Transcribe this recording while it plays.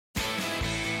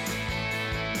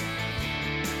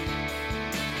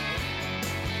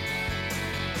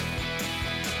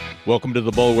Welcome to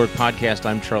the Bulwark Podcast.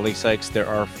 I'm Charlie Sykes. There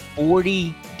are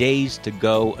 40 days to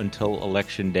go until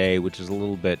Election Day, which is a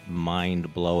little bit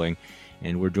mind-blowing.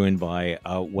 And we're joined by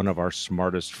one of our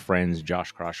smartest friends,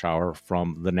 Josh Kraushaar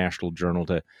from the National Journal,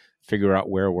 to figure out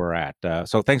where we're at.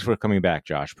 So thanks for coming back,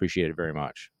 Josh. Appreciate it very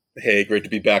much. Hey, great to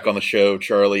be back on the show,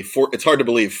 Charlie. It's hard to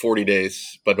believe 40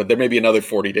 days, but there may be another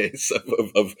 40 days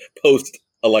of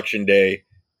post-Election Day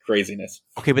craziness.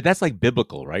 Okay, but that's like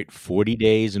biblical, right? 40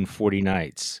 days and 40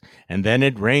 nights. And then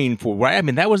it rained for, I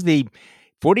mean, that was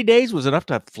 40 days was enough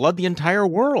to flood the entire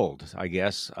world, I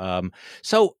guess.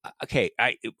 Okay,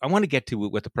 I want to get to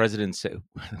what the president said.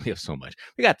 We have so much.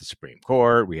 We got the Supreme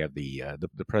Court. We have the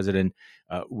president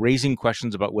raising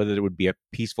questions about whether there would be a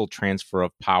peaceful transfer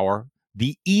of power.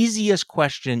 The easiest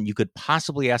question you could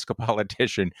possibly ask a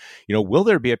politician, will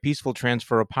there be a peaceful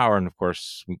transfer of power? And of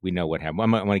course, we know what happened.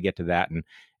 I want to get to that and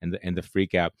the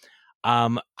freak out.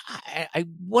 I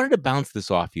wanted to bounce this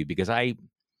off you because I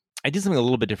did something a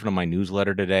little bit different on my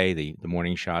newsletter today, the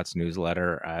Morning Shots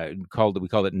newsletter. We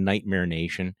called it Nightmare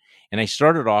Nation, and I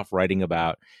started off writing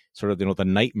about sort of the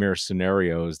nightmare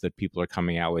scenarios that people are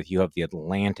coming out with. You have the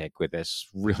Atlantic with this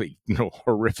really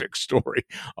horrific story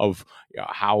of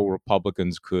how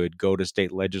Republicans could go to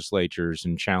state legislatures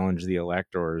and challenge the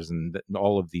electors, and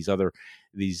all of these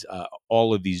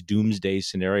doomsday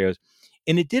scenarios.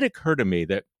 And it did occur to me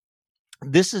that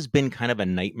this has been kind of a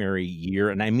nightmare year,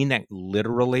 and I mean that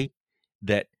literally.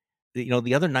 That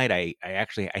the other night I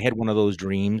had one of those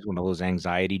dreams, one of those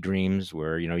anxiety dreams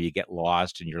where you get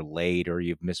lost and you're late, or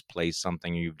you've misplaced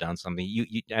something, or you've done something. You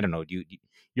I don't know.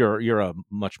 You're a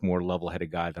much more level-headed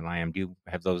guy than I am. Do you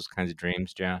have those kinds of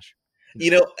dreams, Josh?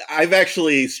 I've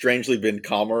actually strangely been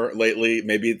calmer lately.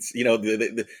 Maybe it's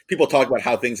the people talk about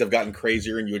how things have gotten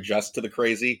crazier and you adjust to the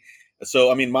crazy.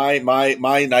 So I mean, my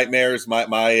nightmares,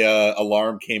 my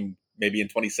alarm came maybe in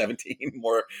 2017,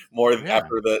 more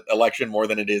after the election, more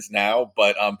than it is now.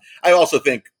 But I also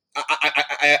think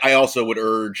I also would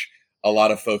urge a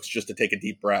lot of folks just to take a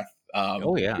deep breath.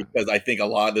 Because I think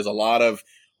there's a lot of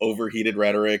overheated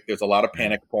rhetoric. There's a lot of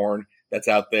panic porn that's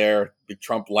out there.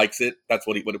 Trump likes it. That's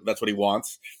what he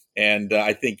wants. And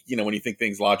I think when you think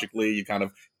things logically, you kind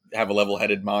of have a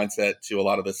level-headed mindset to a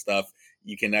lot of this stuff.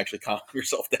 You can actually calm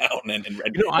yourself down and do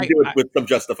it with some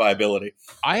justifiability.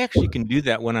 I actually can do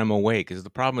that when I'm awake, because the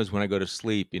problem is when I go to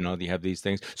sleep, you have these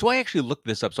things. So I actually looked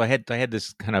this up. So I had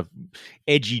this kind of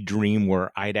edgy dream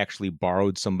where I'd actually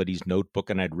borrowed somebody's notebook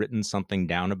and I'd written something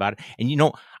down about it.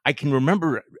 And I can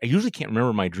remember. I usually can't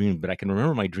remember my dreams, but I can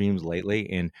remember my dreams lately.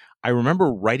 And I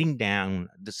remember writing down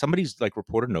somebody's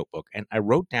reported notebook, and I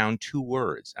wrote down 2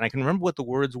 words, and I can remember what the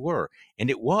words were,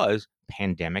 and it was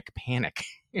pandemic panic.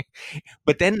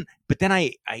 But then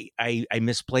I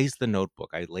misplaced the notebook.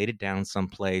 I laid it down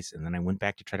someplace, and then I went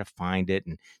back to try to find it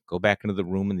and go back into the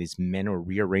room, and these men are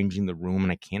rearranging the room,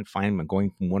 and I can't find them. I'm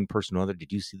going from one person to another.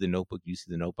 Did you see the notebook? Do you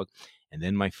see the notebook? And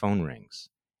then my phone rings,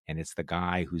 and it's the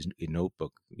guy whose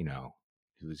notebook,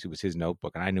 it was his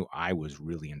notebook, and I knew I was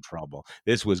really in trouble.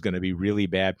 This was going to be really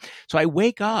bad. So I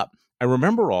wake up, I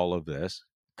remember all of this,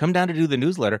 come down to do the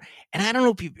newsletter, and I don't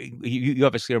know if you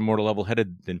obviously are more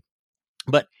level-headed than,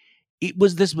 but it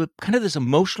was this kind of this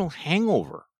emotional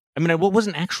hangover. I mean, I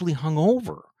wasn't actually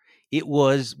hungover. It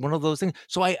was one of those things.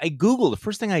 So I Googled. The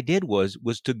first thing I did was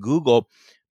to Google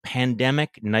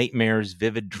pandemic nightmares,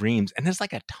 vivid dreams, and there's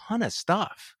a ton of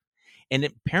stuff. And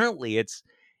apparently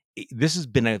this has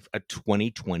been a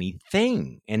 2020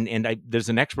 thing. And there's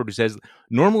an expert who says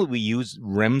normally we use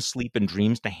REM sleep and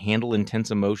dreams to handle intense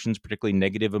emotions, particularly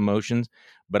negative emotions.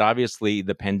 But obviously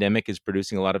the pandemic is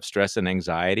producing a lot of stress and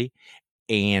anxiety.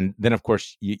 And then, of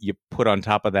course, you put on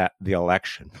top of that the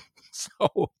election.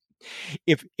 So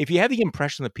if you have the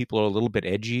impression that people are a little bit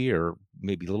edgy or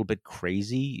maybe a little bit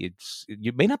crazy,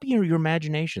 it may not be your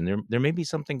imagination. There may be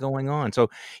something going on. So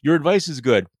your advice is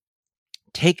good.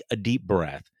 Take a deep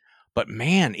breath. But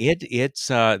man, it's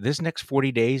this next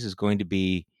 40 days is going to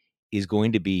be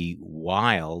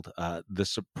wild.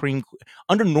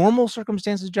 Under normal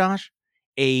circumstances, Josh,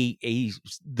 the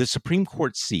Supreme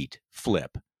Court seat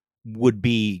flip would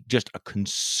be just a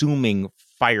consuming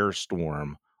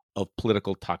firestorm of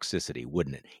political toxicity,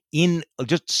 wouldn't it?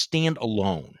 Just stand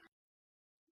alone,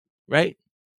 right?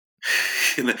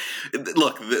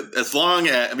 Look, as long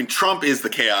as Trump is the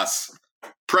chaos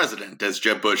president, as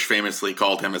Jeb Bush famously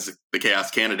called him, as the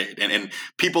chaos candidate, and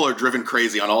people are driven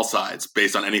crazy on all sides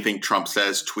based on anything Trump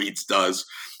says, tweets, does.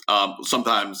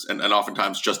 Sometimes and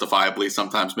oftentimes justifiably,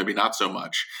 sometimes maybe not so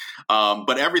much.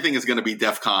 But everything is going to be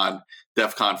DEFCON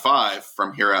DEFCON 5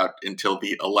 from here out until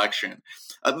the election.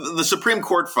 The Supreme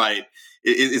Court fight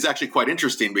is actually quite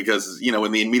interesting because, in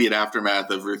the immediate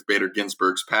aftermath of Ruth Bader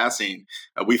Ginsburg's passing,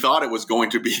 we thought it was going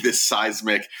to be this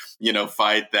seismic,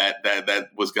 fight that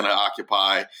was going to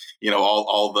occupy,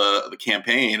 all the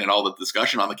campaign and all the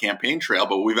discussion on the campaign trail.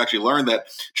 But we've actually learned that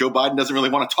Joe Biden doesn't really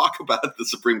want to talk about the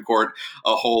Supreme Court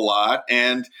a whole lot.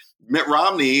 And Mitt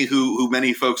Romney, who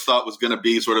many folks thought was going to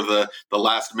be sort of the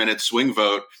last minute swing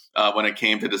vote when it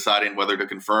came to deciding whether to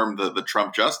confirm the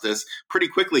Trump justice, pretty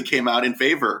quickly came out in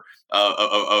favor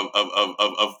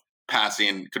of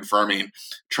confirming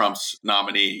Trump's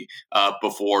nominee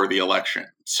before the election.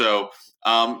 So,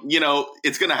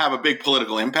 it's going to have a big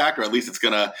political impact, or at least it's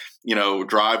going to,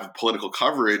 drive political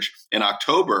coverage in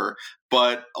October.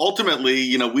 But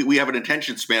ultimately, we have an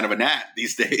attention span of a gnat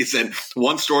these days. And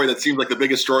one story that seems like the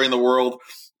biggest story in the world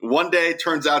one day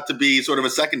turns out to be sort of a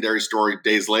secondary story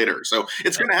days later. So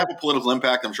it's going to have a political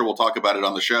impact. I'm sure we'll talk about it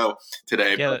on the show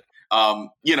today. Yeah. But,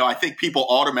 I think people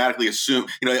automatically assume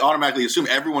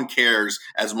everyone cares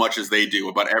as much as they do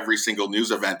about every single news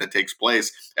event that takes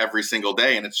place every single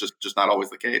day. And it's just not always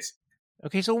the case.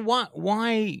 Okay, so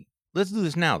why let's do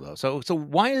this now, though. So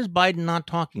why is Biden not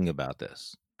talking about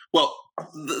this? Well,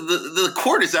 the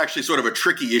court is actually sort of a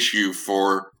tricky issue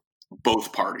for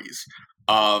both parties.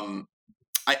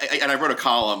 I wrote a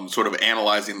column sort of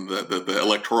analyzing the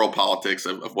electoral politics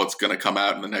of what's going to come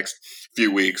out in the next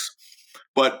few weeks.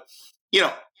 But,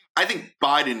 I think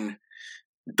Biden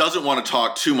doesn't want to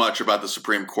talk too much about the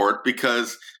Supreme Court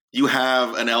because you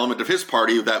have an element of his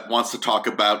party that wants to talk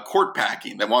about court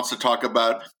packing, that wants to talk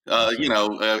about,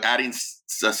 adding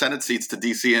Senate seats to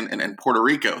D.C. and Puerto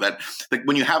Rico. That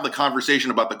when you have the conversation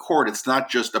about the court, it's not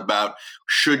just about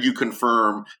should you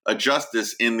confirm a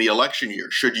justice in the election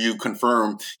year? Should you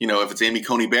confirm, if it's Amy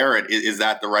Coney Barrett, is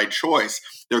that the right choice?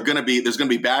 There's going to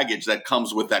be baggage that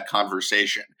comes with that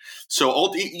conversation.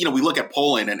 So, we look at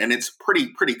polling and it's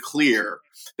pretty clear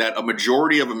that a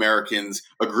majority of Americans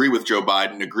agree with Joe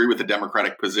Biden, agree with the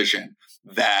Democratic position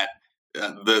that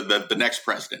the next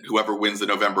president, whoever wins the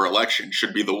November election,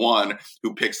 should be the one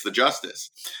who picks the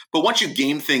justice. But once you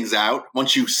game things out,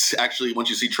 once you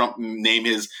see Trump name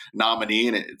his nominee,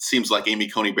 and it seems like Amy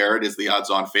Coney Barrett is the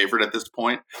odds-on favorite at this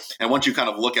point, and once you kind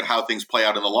of look at how things play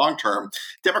out in the long term,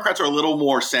 Democrats are a little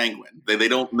more sanguine. They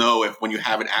don't know if when you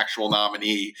have an actual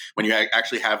nominee, when you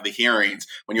actually have the hearings,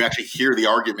 when you actually hear the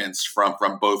arguments from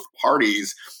both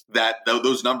parties, that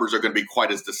those numbers are going to be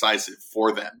quite as decisive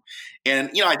for them.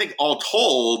 And, I think all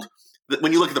told, that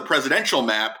when you look at the presidential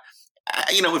map,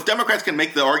 if Democrats can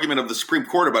make the argument of the Supreme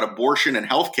Court about abortion and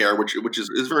healthcare, which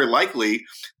is very likely,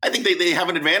 I think they have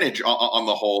an advantage on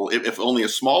the whole, if only a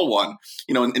small one.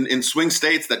 In swing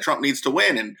states that Trump needs to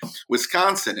win, in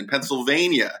Wisconsin, in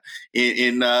Pennsylvania,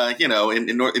 in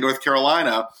North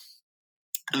Carolina.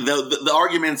 The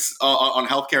arguments on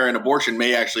healthcare and abortion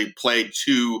may actually play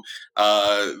to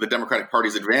the Democratic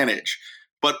Party's advantage.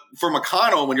 But for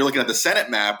McConnell, when you're looking at the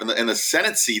Senate map and the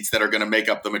Senate seats that are going to make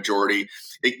up the majority,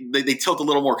 they tilt a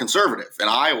little more conservative. And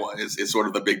Iowa is sort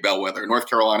of the big bellwether, North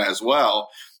Carolina as well.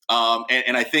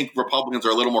 And I think Republicans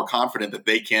are a little more confident that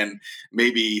they can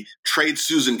maybe trade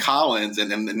Susan Collins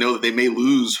and know that they may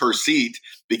lose her seat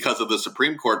because of the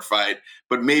Supreme Court fight,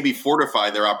 but maybe fortify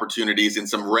their opportunities in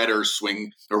some redder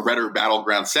swing or redder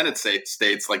battleground Senate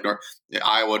states like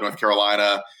Iowa, North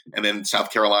Carolina, and then South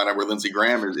Carolina, where Lindsey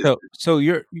Graham is. So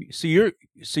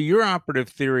your operative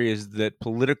theory is that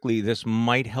politically this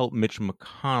might help Mitch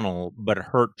McConnell but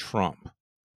hurt Trump.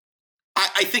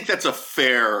 I think that's a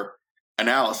fair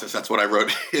analysis. That's what I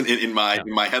wrote in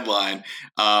my headline.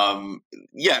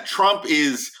 Trump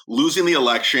is losing the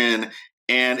election,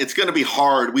 and it's going to be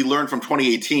hard. We learned from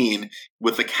 2018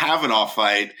 with the Kavanaugh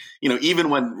fight, even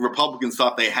when Republicans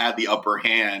thought they had the upper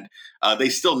hand, they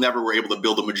still never were able to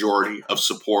build a majority of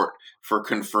support for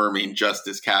confirming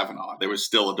Justice Kavanaugh. There was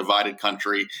still a divided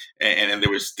country, and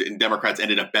Democrats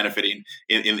ended up benefiting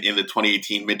in the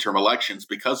 2018 midterm elections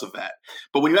because of that.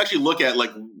 But when you actually look at the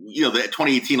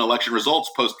 2018 election results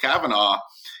post Kavanaugh,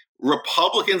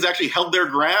 Republicans actually held their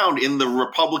ground in the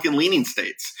Republican-leaning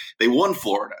states. They won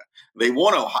Florida. They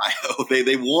won Ohio.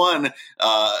 They won,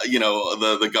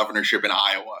 the governorship in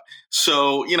Iowa.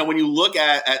 So, when you look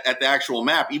at the actual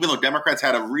map, even though Democrats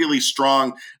had a really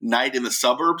strong night in the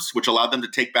suburbs, which allowed them to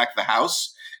take back the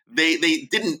House, they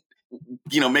didn't,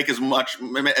 make as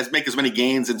many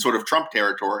gains in sort of Trump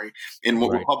territory in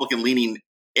Right. Republican-leaning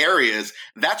areas.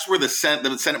 That's where the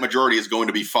Senate majority is going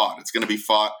to be fought. It's going to be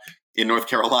fought in North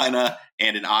Carolina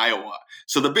and in Iowa.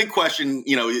 So the big question,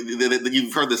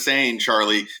 you've heard the saying,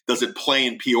 Charlie, does it play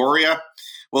in Peoria?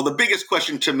 Well, the biggest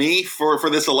question to me for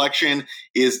this election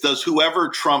is, does whoever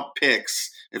Trump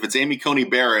picks, if it's Amy Coney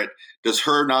Barrett, does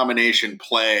her nomination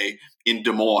play in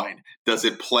Des Moines? Does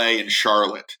it play in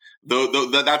Charlotte?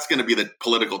 That's going to be the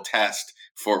political test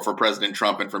for President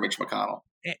Trump and for Mitch McConnell.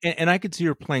 And I could see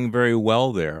her playing very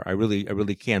well there. I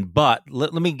really can. But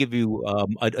let me give you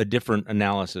a different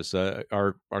analysis.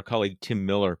 Our colleague Tim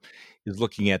Miller is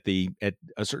looking at at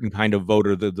a certain kind of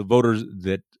voter, the voters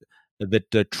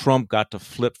that Trump got to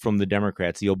flip from the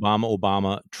Democrats, the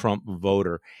Obama Trump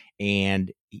voter,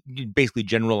 and basically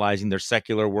generalizing their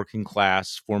secular working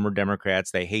class former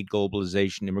Democrats. They hate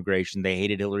globalization, immigration. They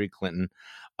hated Hillary Clinton.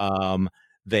 Um,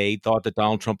 they thought that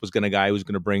Donald Trump was going to guy who was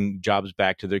going to bring jobs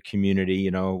back to their community,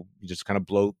 just kind of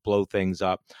blow things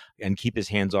up and keep his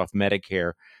hands off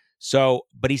Medicare. So,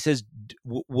 but he says,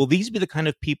 will these be the kind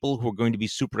of people who are going to be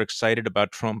super excited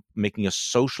about Trump making a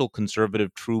social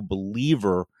conservative true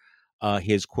believer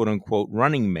his quote unquote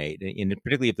running mate? And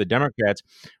particularly if the Democrats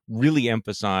really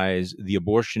emphasize the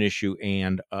abortion issue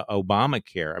and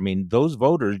Obamacare. I mean, those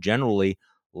voters generally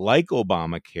like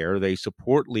Obamacare, they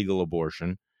support legal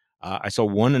abortion. I saw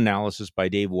one analysis by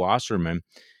Dave Wasserman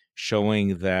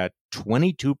showing that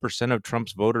 22% of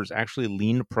Trump's voters actually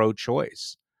lean pro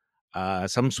choice.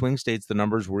 Some swing states, the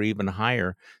numbers were even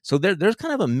higher. So there's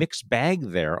kind of a mixed bag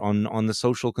there on the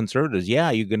social conservatives. Yeah,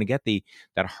 you're going to get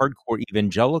that hardcore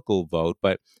evangelical vote,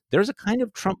 but there's a kind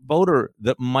of Trump voter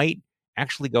that might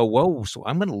actually go, whoa, so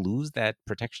I'm going to lose that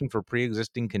protection for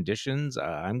pre-existing conditions.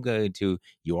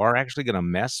 You are actually going to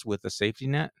mess with the safety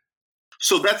net.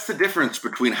 So that's the difference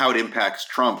between how it impacts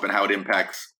Trump and how it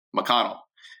impacts McConnell.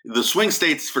 The swing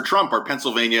states for Trump are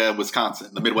Pennsylvania,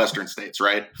 Wisconsin, the Midwestern states,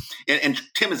 right? And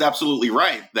Tim is absolutely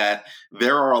right that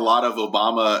there are a lot of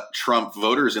Obama Trump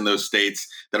voters in those states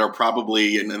that are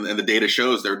probably, and the data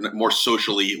shows, they're more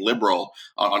socially liberal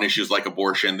on issues like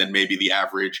abortion than maybe the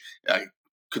average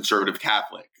conservative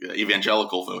Catholic,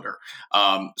 evangelical voter.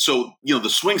 So, the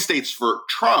swing states for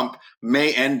Trump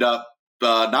may end up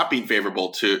not being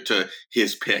favorable to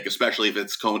his pick, especially if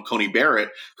it's Coney Barrett,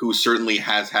 who certainly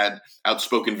has had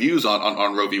outspoken views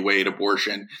on Roe v. Wade,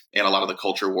 abortion, and a lot of the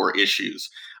culture war issues.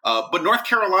 But North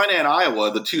Carolina and Iowa,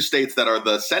 the two states that are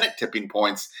the Senate tipping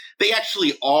points, they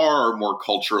actually are more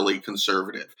culturally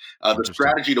conservative. The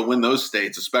strategy to win those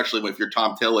states, especially if you're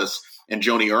Tom Tillis and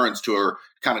Joni Ernst, who are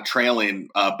kind of trailing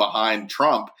behind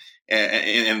Trump,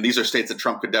 and these are states that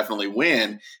Trump could definitely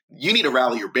win, you need to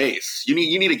rally your base. You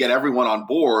need to get everyone on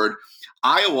board.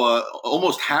 Iowa,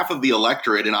 almost half of the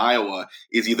electorate in Iowa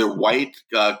is either white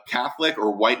Catholic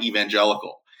or white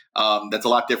evangelical. That's a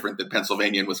lot different than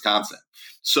Pennsylvania and Wisconsin.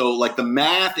 So, like the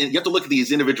math, and you have to look at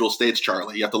these individual states,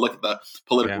 Charlie. You have to look at the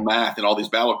political math in all these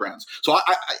battlegrounds. So,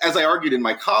 as I argued in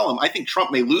my column, I think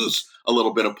Trump may lose a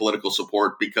little bit of political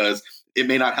support because it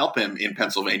may not help him in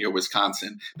Pennsylvania,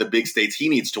 Wisconsin, the big states he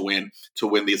needs to win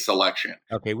this election.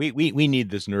 Okay, we need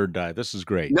this nerd dive. This is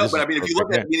great. No, but I mean, if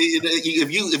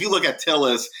you look at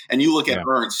Tillis and you look at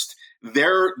Ernst,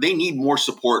 they need more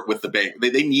support with the base.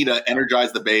 They need to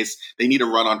energize the base. They need to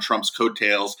run on Trump's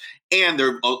coattails. And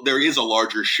there is a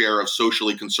larger share of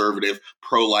socially conservative,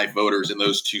 pro-life voters in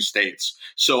those two states.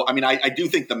 So, I mean, I do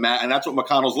think and that's what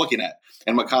McConnell's looking at.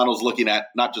 And McConnell's looking at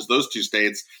not just those two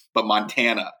states, but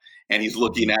Montana. And he's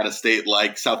looking at a state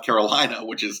like South Carolina,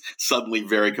 which is suddenly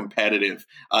very competitive.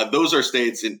 Those are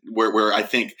states where I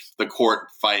think the court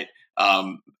fight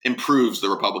improves the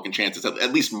Republican chances,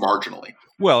 at least marginally.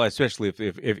 Well, especially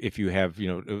if you have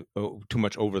too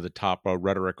much over the top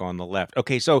rhetoric on the left.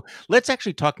 Okay, so let's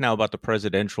actually talk now about the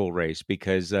presidential race,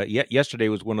 because yesterday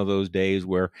was one of those days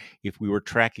where if we were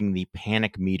tracking the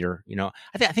panic meter,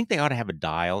 I think they ought to have a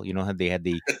dial. They had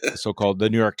the so-called the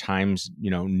New York Times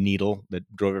needle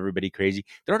that drove everybody crazy.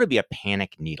 There ought to be a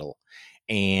panic needle.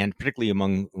 And particularly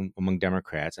among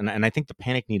Democrats, and I think the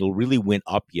panic needle really went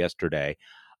up yesterday.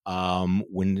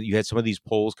 When you had some of these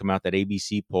polls come out, that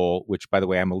ABC poll, which by the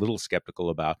way I'm a little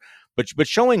skeptical about, but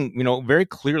showing very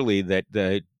clearly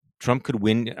that Trump could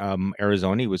win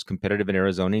Arizona. He was competitive in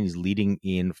Arizona, and he's leading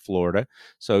in Florida.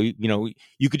 So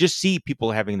you could just see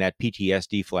people having that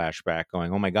PTSD flashback,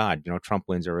 going, "Oh my God, Trump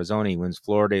wins Arizona, he wins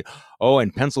Florida. Oh,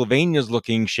 and Pennsylvania's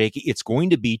looking shaky. It's going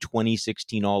to be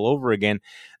 2016 all over again."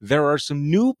 There are some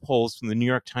new polls from the New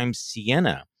York Times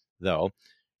Siena, though,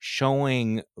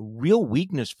 showing real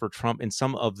weakness for Trump in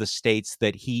some of the states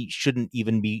that he shouldn't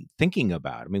even be thinking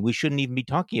about. I mean, we shouldn't even be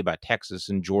talking about Texas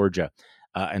and Georgia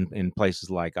and places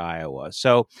like Iowa.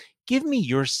 So give me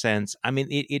your sense. I mean,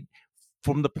 it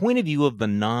from the point of view of the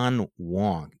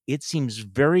non-wonk, it seems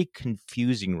very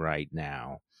confusing right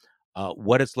now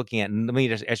what it's looking at. And let me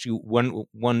just ask you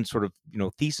one sort of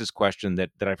thesis question that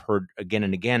I've heard again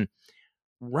and again.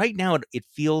 right now it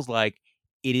feels like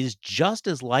it is just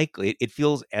as likely. It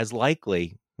feels as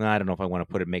likely. I don't know if I want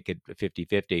to put it, make it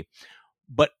 50-50,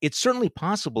 but it's certainly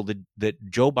possible that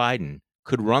Joe Biden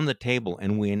could run the table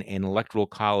and win an electoral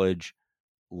college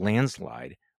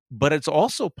landslide. But it's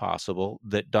also possible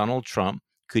that Donald Trump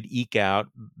could eke out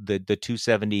the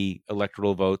 270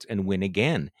 electoral votes and win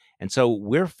again. And so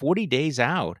we're 40 days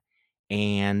out,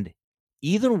 and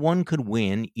either one could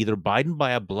win, either Biden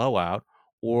by a blowout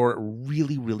or a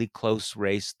really, really close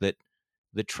race that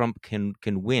Trump can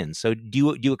win. So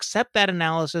do you accept that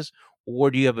analysis, or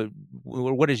do you have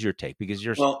what is your take? Because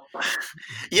you're Well,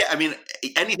 yeah, I mean,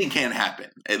 anything can happen.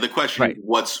 The question is right,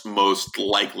 what's most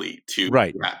likely to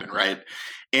right, happen, right?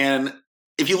 And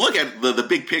if you look at the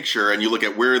big picture and you look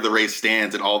at where the race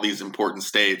stands in all these important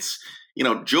states,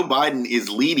 Joe Biden is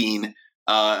leading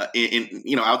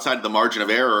outside of the margin of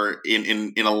error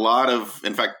in a lot of,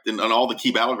 in fact, in all the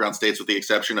key battleground states, with the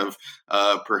exception of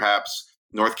perhaps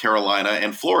North Carolina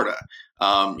and Florida.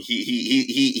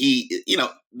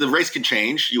 The race can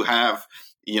change. You have,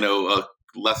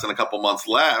 less than a couple months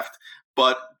left,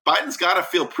 but Biden's got to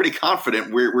feel pretty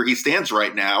confident where he stands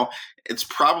right now. It's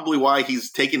probably why he's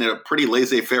taking a pretty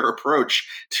laissez-faire approach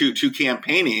to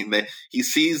campaigning. That he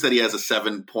sees that he has a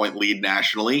 7-point lead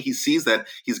nationally. He sees that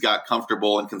he's got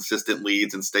comfortable and consistent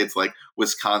leads in states like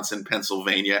Wisconsin,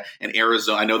 Pennsylvania, and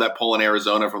Arizona. I know that poll in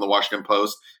Arizona from the Washington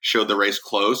Post showed the race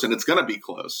close, and it's going to be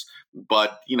close.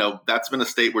 But that's been a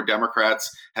state where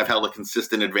Democrats have held a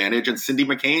consistent advantage, and Cindy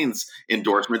McCain's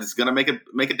endorsement is going to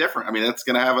make a difference. I mean, it's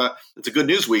going to have it's a good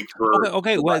news week Okay, for.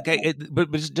 okay, well, okay,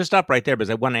 but just stop right there because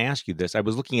I want to ask you this. I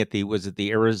was looking at was it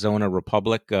the Arizona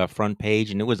Republic front page,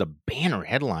 and it was a banner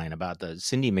headline about the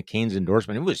Cindy McCain's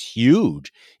endorsement. It was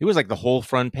huge. It was like the whole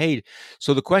front page.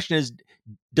 So the question is,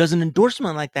 does an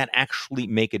endorsement like that actually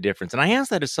make a difference? And I ask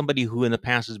that as somebody who in the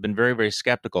past has been very, very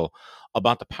skeptical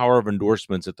about the power of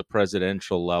endorsements at the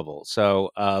presidential level.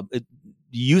 So do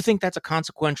you think that's a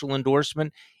consequential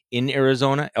endorsement in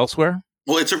Arizona, elsewhere?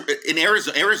 Well, in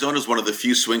Arizona. Arizona is one of the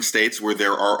few swing states where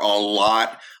there are a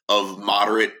lot of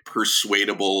moderate,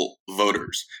 persuadable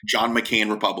voters. John McCain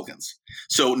Republicans.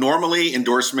 So normally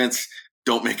endorsements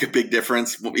don't make a big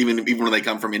difference, even when they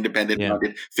come from independent Yeah.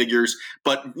 figures.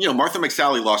 But Martha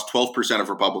McSally lost 12% of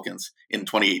Republicans in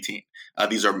 2018.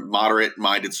 These are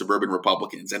moderate-minded suburban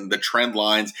Republicans, and the trend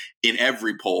lines in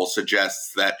every poll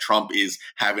suggests that Trump is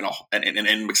having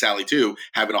and McSally too,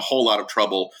 having a whole lot of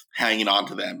trouble hanging on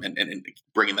to them and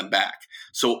bringing them back.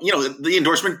 So the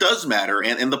endorsement does matter,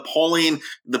 and the polling,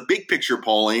 the big picture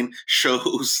polling,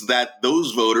 shows that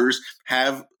those voters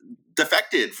have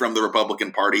defected from the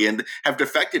Republican Party and have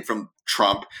defected from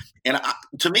Trump. And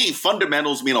to me,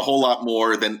 fundamentals mean a whole lot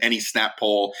more than any snap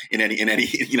poll in any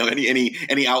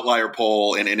any outlier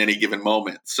poll in any given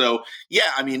moment. So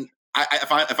yeah, I mean,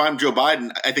 if I'm Joe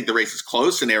Biden, I think the race is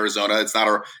close in Arizona.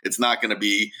 It's not going to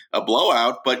be a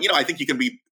blowout, but I think you can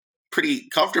be pretty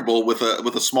comfortable with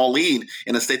a small lead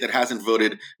in a state that hasn't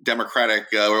voted Democratic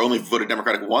or only voted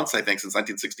Democratic once, I think, since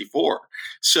 1964.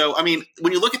 So, I mean,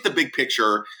 when you look at the big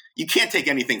picture, you can't take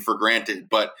anything for granted.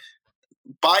 But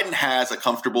Biden has a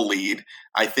comfortable lead.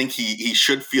 I think he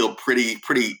should feel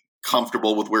pretty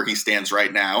comfortable with where he stands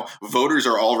right now. Voters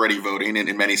are already voting, and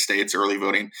in many states, early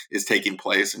voting is taking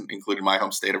place, including my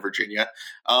home state of Virginia.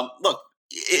 Look,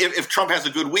 if Trump has a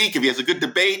good week, if he has a good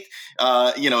debate,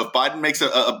 if Biden makes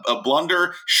a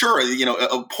blunder, sure,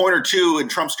 a point or two in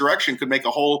Trump's direction could make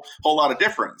a whole lot of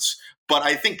difference. But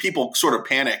I think people sort of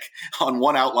panic on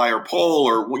one outlier poll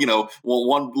or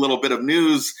one little bit of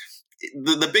news.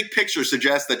 The big picture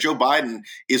suggests that Joe Biden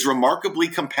is remarkably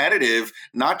competitive,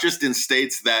 not just in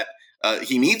states that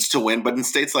he needs to win, but in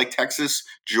states like Texas,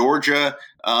 Georgia,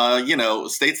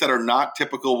 states that are not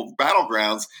typical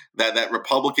battlegrounds that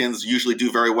Republicans usually do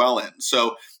very well in.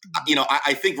 So,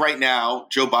 I think right now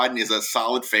Joe Biden is a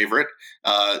solid favorite.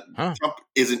 Huh. Trump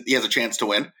isn't. He has a chance to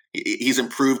win. He's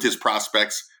improved his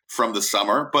prospects from the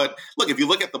summer. But look, if you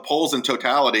look at the polls in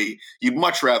totality, you'd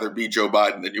much rather be Joe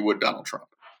Biden than you would Donald Trump.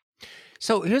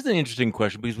 So here's an interesting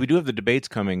question because we do have the debates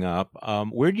coming up.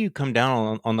 Where do you come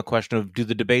down on the question of do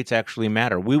the debates actually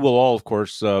matter? We will all, of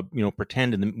course,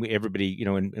 pretend, and everybody,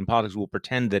 in politics will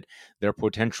pretend that they're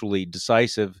potentially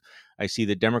decisive. I see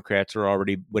that Democrats are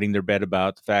already wetting their bed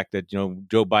about the fact that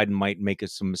Joe Biden might make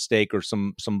some mistake or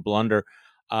some blunder.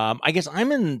 I guess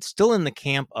I'm still in the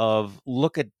camp of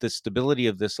look at the stability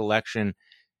of this election.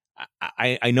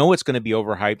 I know it's going to be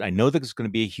overhyped. I know that it's going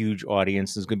to be a huge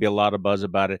audience. There's going to be a lot of buzz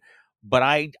about it, but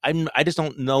I just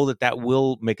don't know that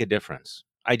will make a difference.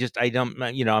 I don't,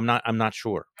 I'm not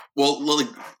sure. Well,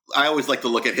 I always like to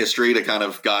look at history to kind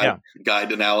of Yeah,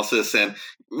 guide analysis. And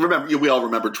remember, we all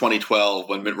remember 2012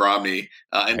 when Mitt Romney,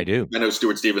 I and do. I know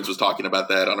Stuart Stevens was talking about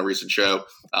that on a recent show.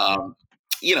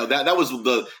 Yeah. That was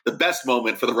the best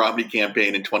moment for the Romney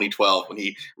campaign in 2012 when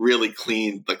he really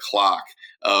cleaned the clock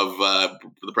of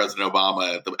the President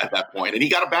Obama at that point, and he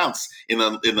got a bounce in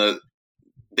the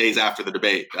days after the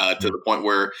debate, to Mm. the point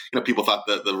where people thought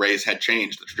that the race had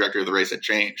changed, the trajectory of the race had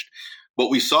changed. What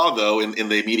we saw, though, in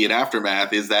the immediate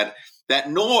aftermath is that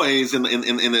noise and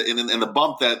in the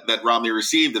bump that Romney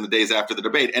received in the days after the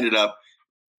debate ended up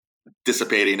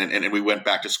dissipating, and we went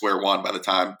back to square one by the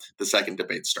time the second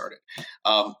debate started.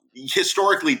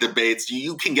 Historically, debates,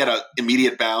 you can get an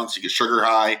immediate bounce, you get sugar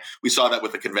high. We saw that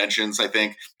with the conventions. I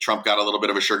think Trump got a little bit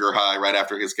of a sugar high right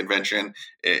after his convention.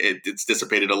 It's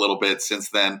dissipated a little bit since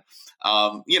then.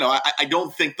 I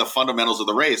don't think the fundamentals of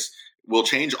the race will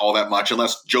change all that much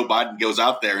unless Joe Biden goes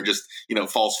out there and just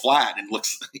falls flat and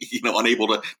looks unable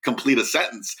to complete a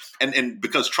sentence. And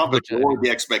because Trump has Which lowered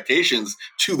the expectations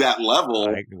to that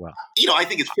level, well, I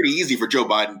think it's pretty easy for Joe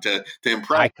Biden to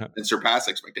impress I and surpass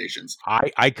expectations.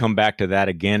 I come back to that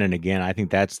again and again. I think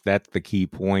that's the key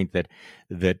point, that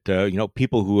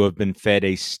people who have been fed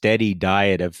a steady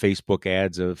diet of Facebook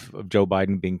ads of Joe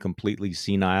Biden being completely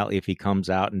senile, if he comes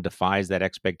out and defies that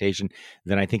expectation,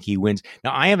 then I think he wins.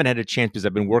 Now, I haven't had a chance because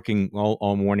I've been working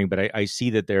all morning, but I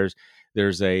see that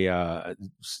there's a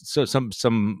so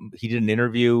some he did an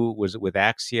interview, was it with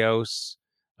Axios,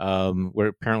 where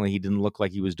apparently he didn't look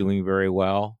like he was doing very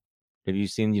well. Have you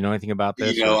seen, anything about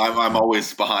this, or? I'm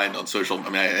always behind on social. I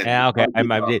mean, Yeah, okay.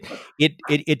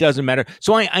 It doesn't matter.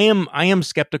 So I am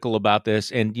skeptical about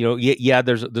this, and yeah,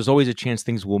 there's always a chance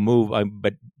things will move.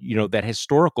 But that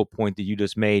historical point that you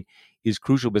just made is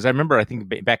crucial, because I remember, I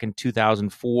think back in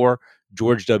 2004,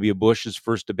 George W. Bush's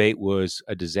first debate was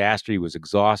a disaster. He was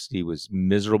exhausted. He was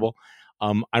miserable.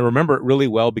 I remember it really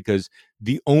well because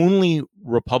the only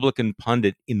Republican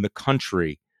pundit in the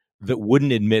country that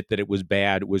wouldn't admit that it was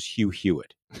bad was Hugh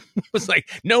Hewitt. Was like,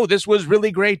 no, this was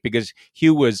really great, because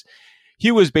Hugh was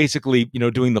basically,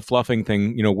 doing the fluffing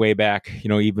thing, way back,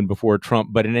 even before Trump.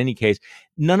 But in any case,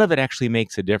 none of it actually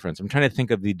makes a difference. I'm trying to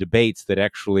think of the debates that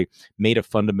actually made a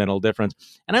fundamental difference.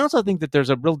 And I also think that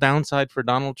there's a real downside for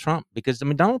Donald Trump, because, I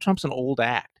mean, Donald Trump's an old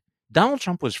act. Donald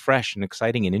Trump was fresh and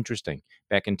exciting and interesting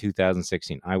back in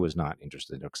 2016. I was not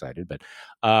interested and excited, but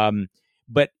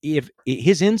if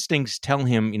his instincts tell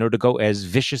him, to go as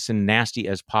vicious and nasty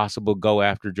as possible, go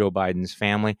after Joe Biden's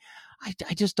family,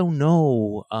 I just don't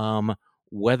know,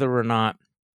 whether or not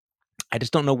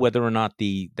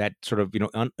the that sort of,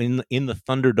 in the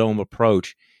Thunderdome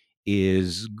approach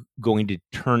is going to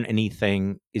turn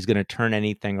anything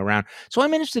around. So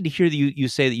I'm interested to hear that you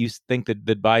say that you think that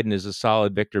Biden is a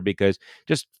solid victor, because,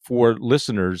 just for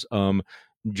listeners,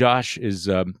 Josh is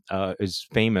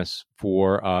famous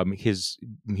for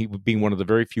he being one of the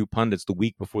very few pundits the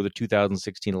week before the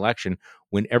 2016 election,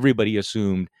 when everybody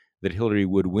assumed that Hillary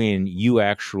would win. You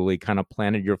actually kind of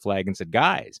planted your flag and said,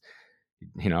 guys,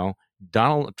 you know,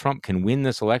 Donald Trump can win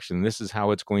this election. This is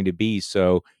how it's going to be.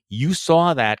 So you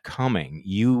saw that coming.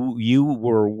 You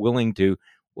were willing to.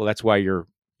 Well, that's why your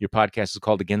podcast is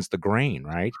called Against the Grain,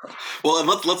 right? Well, and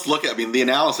let's look at. I mean, the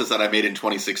analysis that I made in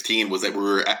 2016 was that we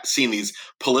were seeing these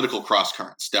political cross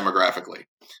currents demographically.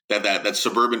 That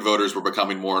suburban voters were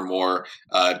becoming more and more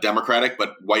Democratic,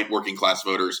 but white working class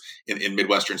voters in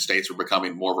Midwestern states were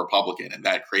becoming more Republican, and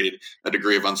that created a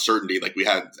degree of uncertainty like we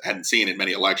hadn't seen in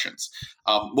many elections.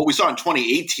 What we saw in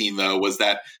 2018, though, was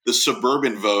that the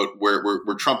suburban vote, where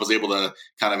Trump was able to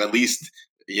kind of at least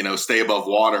stay above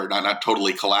water, not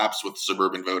totally collapse with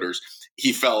suburban voters.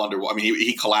 He fell under. I mean,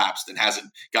 he collapsed and hasn't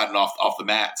gotten off the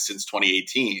mat since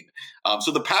 2018.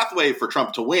 So the pathway for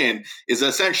Trump to win is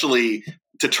essentially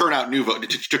to turn out new vote,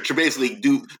 to basically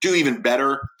do even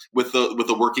better with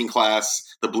the working class,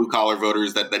 the blue collar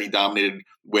voters that he dominated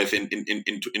with in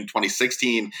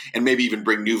 2016, and maybe even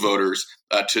bring new voters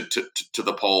to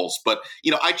the polls. But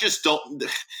I just don't.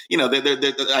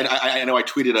 I know I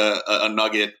tweeted a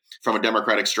nugget from a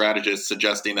Democratic strategist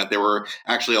suggesting that there were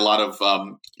actually a lot of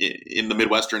in the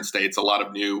Midwestern states, a lot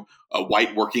of new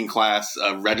white working class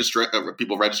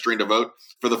people registering to vote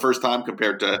for the first time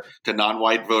compared to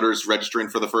non-white voters registering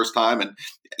for the first time. And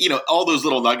all those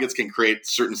little nuggets can create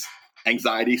certain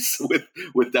anxieties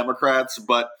with Democrats.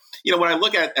 But when I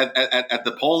look at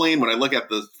the polling, when I look at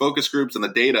the focus groups and the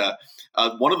data,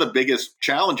 one of the biggest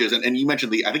challenges, and you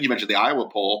mentioned I think you mentioned the Iowa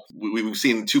poll. We've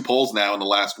seen two polls now in the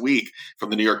last week from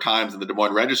the New York Times and the Des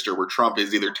Moines Register where Trump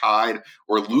is either tied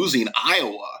or losing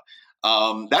Iowa.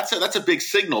 That's a big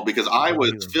signal because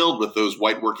Iowa is filled with those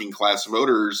white working class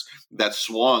voters that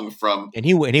swung from. And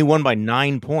he won by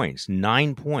 9 points.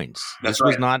 9 points. That's This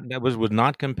was right. not that was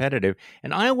not competitive.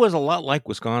 And Iowa was a lot like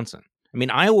Wisconsin. I mean,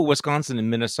 Iowa, Wisconsin, and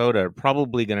Minnesota are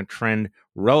probably going to trend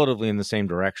relatively in the same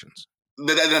directions.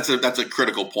 That's a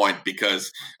critical point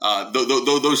because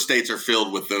those states are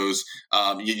filled with those.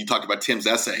 You talked about Tim's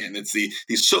essay, and it's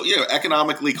these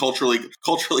economically, culturally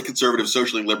conservative,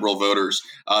 socially liberal voters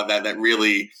that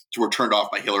really were turned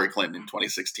off by Hillary Clinton in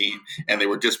 2016, and they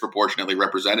were disproportionately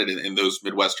represented in those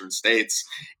Midwestern states.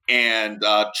 And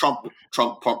Trump,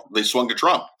 they swung to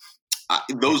Trump.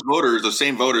 Those voters, the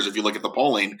same voters, if you look at the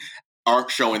polling,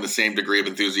 aren't showing the same degree of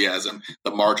enthusiasm.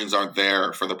 The margins aren't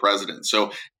there for the president.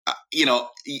 So, you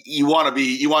want to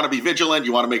be vigilant.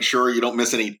 You want to make sure you don't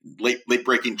miss any late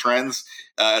breaking trends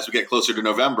as we get closer to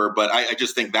November. But I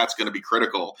just think that's going to be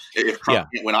critical. If Trump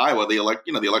can't win Iowa, the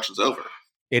election's over.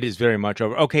 It is very much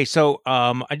over. Okay, so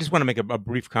I just want to make a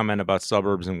brief comment about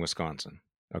suburbs in Wisconsin.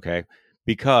 Okay,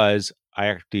 because I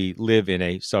actually live in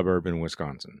a suburb in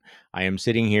Wisconsin. I am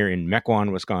sitting here in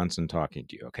Mequon, Wisconsin, talking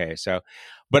to you. Okay, so,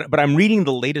 but I'm reading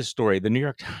the latest story. The New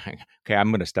York Times. Okay,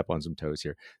 I'm going to step on some toes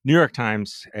here. New York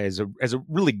Times has a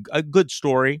really good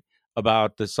story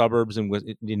about the suburbs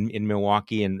in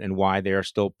Milwaukee and why they are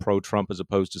still pro-Trump as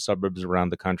opposed to suburbs around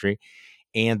the country.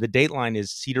 And the dateline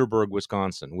is Cedarburg,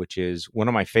 Wisconsin, which is one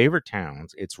of my favorite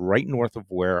towns. It's right north of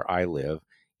where I live.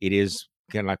 It is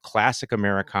kind of classic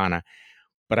Americana.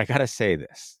 But I got to say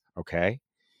this, okay?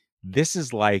 This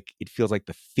is like, it feels like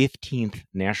the 15th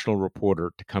national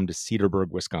reporter to come to Cedarburg,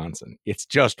 Wisconsin. It's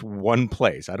just one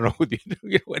place. I don't know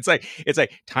what it's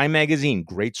like Time Magazine,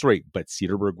 great story, but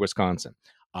Cedarburg, Wisconsin.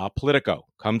 Politico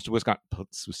comes to Wisconsin,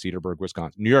 Cedarburg,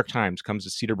 Wisconsin. New York Times comes to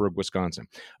Cedarburg, Wisconsin.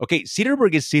 Okay,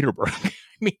 Cedarburg is Cedarburg. I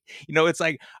mean, it's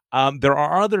like there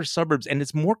are other suburbs, and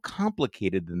it's more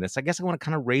complicated than this. I guess I want to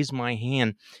kind of raise my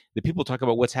hand that people talk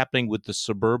about what's happening with the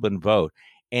suburban vote.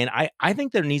 And I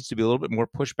think there needs to be a little bit more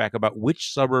pushback about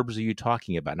which suburbs are you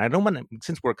talking about. And I don't want to,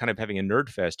 since we're kind of having a nerd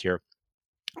fest here,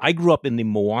 I grew up in the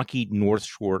Milwaukee North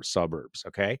Shore suburbs.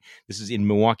 Okay. This is in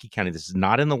Milwaukee County. This is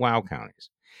not in the WOW counties.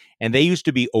 And they used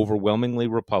to be overwhelmingly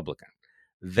Republican.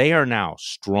 They are now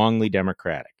strongly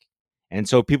Democratic. And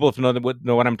so people, if know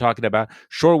what I'm talking about,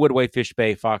 Shorewood, Whitefish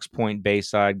Bay, Fox Point,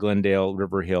 Bayside, Glendale,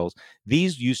 River Hills,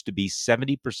 these used to be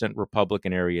 70%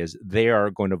 Republican areas. They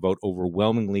are going to vote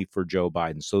overwhelmingly for Joe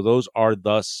Biden. So those are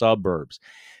the suburbs.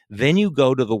 Then you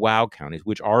go to the WOW counties,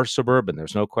 which are suburban.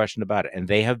 There's no question about it. And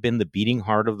they have been the beating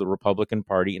heart of the Republican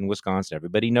Party in Wisconsin.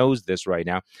 Everybody knows this right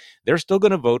now. They're still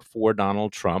going to vote for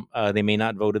Donald Trump. They may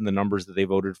not vote in the numbers that they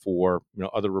voted for,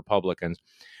 other Republicans.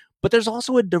 But there's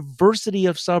also a diversity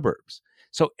of suburbs.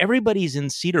 So everybody's in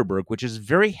Cedarburg, which is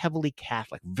very heavily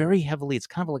Catholic, it's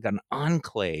kind of like an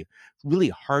enclave, really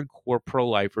hardcore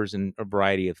pro-lifers and a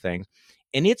variety of things.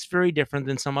 And it's very different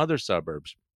than some other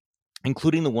suburbs,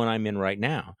 including the one I'm in right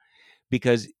now,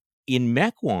 because in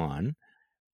Mequon,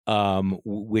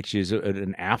 which is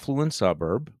an affluent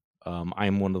suburb, I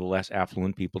am one of the less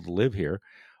affluent people to live here,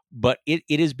 but it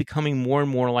is becoming more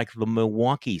and more like the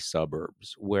Milwaukee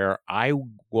suburbs, where I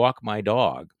walk my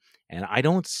dog and I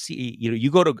don't see,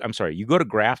 you go to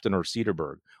Grafton or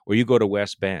Cedarburg, or you go to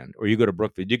West Bend, or you go to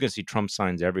Brookfield, you can see Trump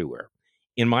signs everywhere.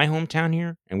 In my hometown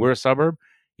here, and we're a suburb,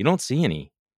 you don't see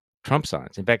any Trump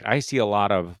signs. In fact, I see a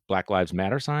lot of Black Lives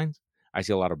Matter signs. I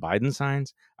see a lot of Biden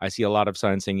signs. I see a lot of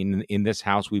signs saying in this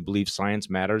house, we believe science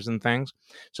matters and things.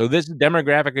 So this is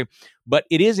demographic, but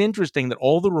it is interesting that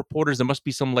all the reporters, there must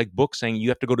be some like book saying you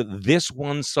have to go to this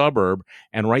one suburb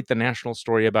and write the national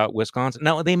story about Wisconsin.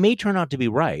 Now, they may turn out to be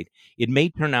right. It may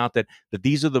turn out that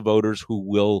these are the voters who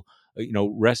will,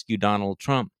 rescue Donald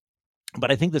Trump.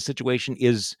 But I think the situation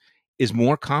is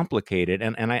more complicated.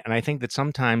 And I think that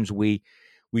sometimes we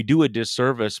do a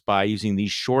disservice by using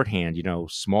these shorthand,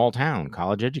 small town,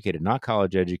 college educated, not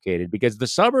college educated, because the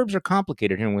suburbs are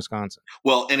complicated here in Wisconsin.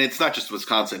 Well, and it's not just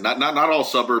Wisconsin. Not all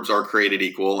suburbs are created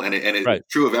equal, and it's Right.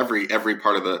 true of every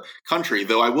part of the country.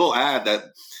 Though I will add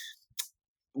that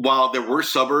while there were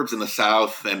suburbs in the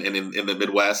South and in the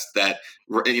Midwest that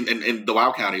were in the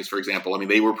WOW counties, for example, I mean,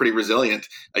 they were pretty resilient,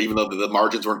 even though the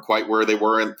margins weren't quite where they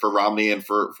were for Romney and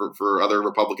for other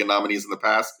Republican nominees in the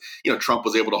past. Trump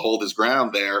was able to hold his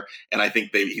ground there, and I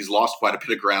think he's lost quite a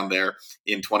bit of ground there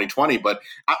in 2020. But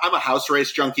I'm a house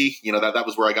race junkie. That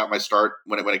was where I got my start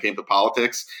when it came to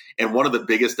politics. And one of the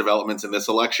biggest developments in this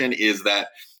election is that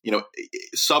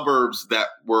suburbs that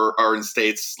are in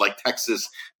states like Texas.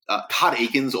 Todd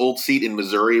Aiken's old seat in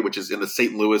Missouri, which is in the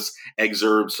St. Louis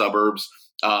exurb suburbs,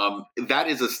 that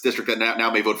is a district that now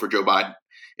may vote for Joe Biden.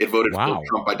 it voted for Wow.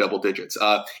 Trump by double digits.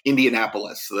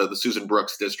 Indianapolis, the Susan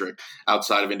Brooks district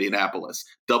outside of Indianapolis,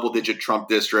 double-digit Trump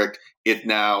district.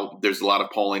 There's a lot of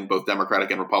polling, both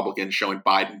Democratic and Republican, showing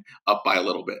Biden up by a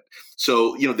little bit.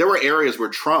 So, there were areas where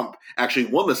Trump actually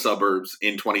won the suburbs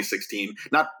in 2016.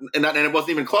 And it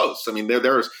wasn't even close. I mean,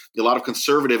 there's a lot of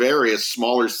conservative areas,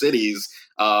 smaller cities,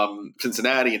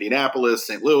 Cincinnati, Indianapolis,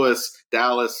 St. Louis,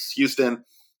 Dallas, Houston,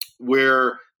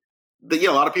 where a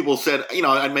lot of people said,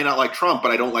 I may not like Trump,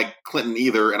 but I don't like Clinton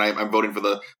either, and I'm voting for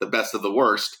the best of the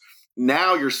worst.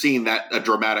 Now you're seeing a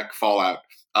dramatic fallout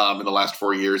in the last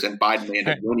 4 years, and Biden may end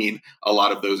up winning a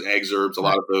lot of those exurbs, a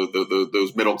lot of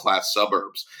those middle class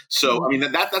suburbs. So, I mean,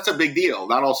 that's a big deal.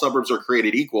 Not all suburbs are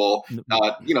created equal.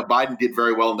 Biden did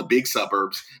very well in the big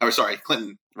suburbs. Or sorry,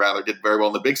 Clinton rather did very well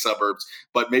in the big suburbs,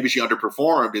 but maybe she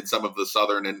underperformed in some of the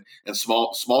southern and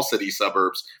small city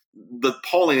suburbs. The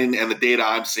polling and the data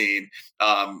I'm seeing,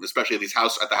 especially at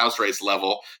the House race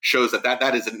level, shows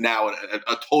that is now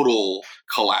a total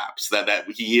collapse. That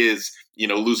he is,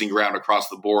 losing ground across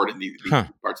the board in these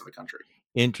parts of the country.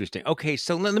 Interesting. Okay,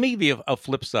 so let me give you a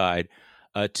flip side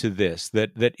to this.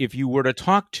 That if you were to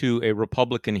talk to a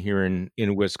Republican here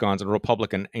in Wisconsin, a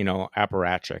Republican,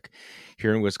 apparatchik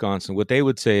here in Wisconsin, what they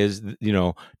would say is,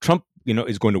 Trump,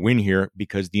 is going to win here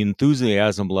because the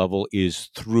enthusiasm level is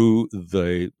through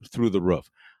the roof.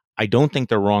 I don't think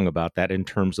they're wrong about that in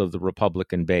terms of the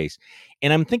Republican base.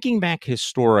 And I'm thinking back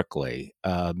historically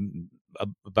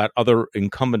about other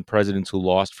incumbent presidents who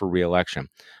lost for re-election.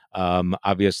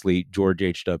 Obviously, George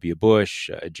H.W.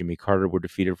 Bush, Jimmy Carter were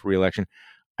defeated for re-election.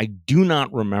 I do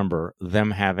not remember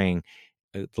them having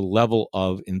the level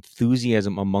of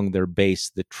enthusiasm among their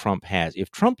base that Trump has.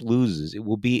 If Trump loses, it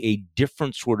will be a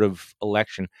different sort of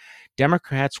election.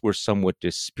 Democrats were somewhat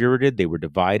dispirited. They were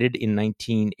divided in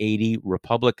 1980.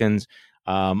 Republicans,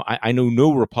 I know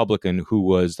no Republican who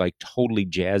was like totally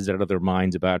jazzed out of their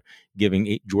minds about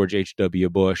giving George H.W.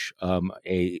 Bush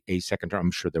a second term.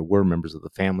 I'm sure there were members of the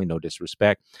family, no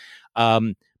disrespect.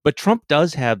 But Trump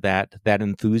does have that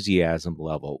enthusiasm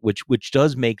level, which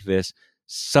does make this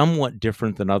somewhat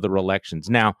different than other elections.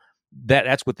 Now,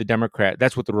 that's what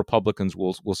the Republicans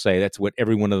will say. That's what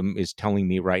every one of them is telling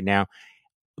me right now.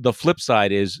 The flip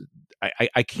side is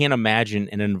I can't imagine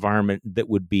an environment that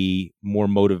would be more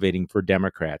motivating for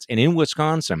Democrats. And in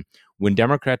Wisconsin, when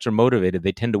Democrats are motivated,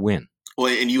 they tend to win. Well,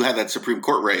 and you had that Supreme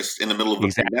Court race in the middle of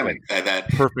the pandemic. That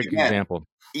perfect example.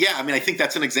 Yeah, I mean, I think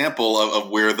that's an example of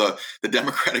where the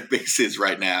Democratic base is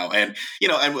right now. And,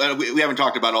 and we haven't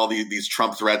talked about all these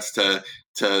Trump threats to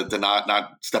not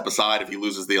step aside if he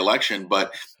loses the election.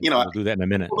 But, we'll do that in a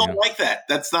minute. People don't like that.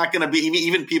 That's not going to be,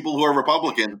 even people who are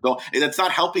Republicans, that's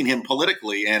not helping him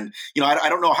politically. And, I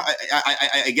don't know.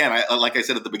 Like I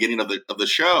said at the beginning of the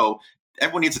show,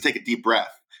 everyone needs to take a deep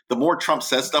breath. The more Trump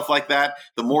says stuff like that,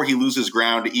 the more he loses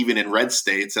ground, even in red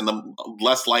states, and the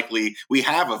less likely we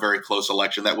have a very close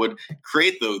election that would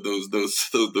create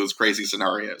those crazy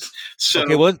scenarios. So,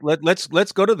 okay, well,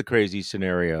 let's go to the crazy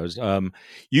scenarios.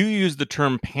 You use the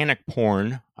term panic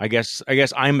porn. I guess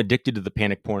I'm addicted to the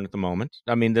panic porn at the moment.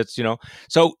 I mean, that's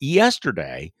So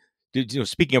yesterday,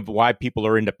 speaking of why people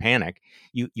are into panic,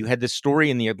 you had this story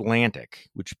in the Atlantic,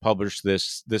 which published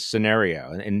this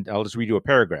scenario, and I'll just read you a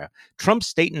paragraph. Trump's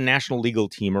state and national legal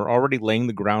team are already laying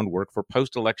the groundwork for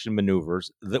post-election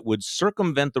maneuvers that would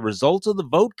circumvent the results of the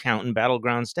vote count in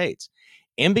battleground states.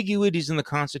 Ambiguities in the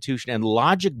Constitution and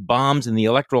logic bombs in the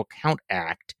Electoral Count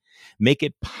Act make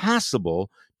it possible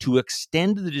to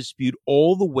extend the dispute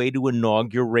all the way to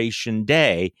Inauguration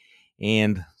Day.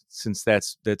 And since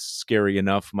that's scary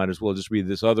enough, might as well just read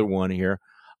this other one here.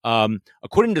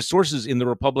 According to sources in the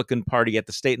Republican Party at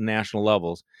the state and national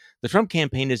levels, the Trump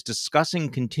campaign is discussing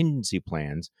contingency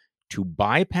plans to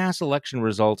bypass election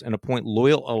results and appoint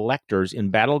loyal electors in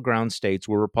battleground states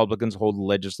where Republicans hold the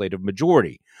legislative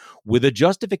majority. With a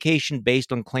justification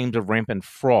based on claims of rampant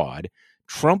fraud,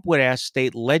 Trump would ask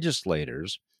state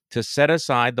legislators to set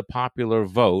aside the popular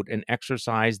vote and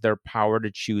exercise their power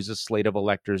to choose a slate of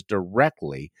electors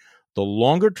directly. The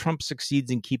longer Trump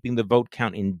succeeds in keeping the vote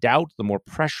count in doubt, the more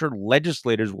pressure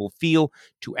legislators will feel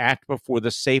to act before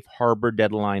the safe harbor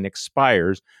deadline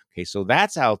expires. Okay, so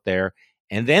that's out there.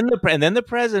 And then the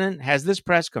president has this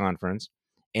press conference,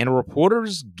 and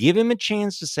reporters give him a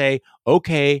chance to say,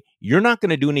 okay, you're not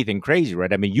going to do anything crazy,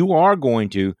 right? I mean, you are going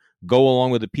to go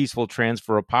along with a peaceful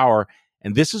transfer of power.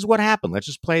 And this is what happened. Let's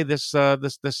just play this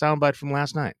soundbite from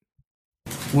last night.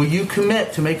 Will you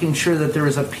commit to making sure that there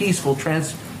is a peaceful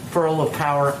transferal of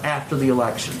power after the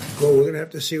election? Well, we're going to have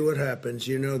to see what happens.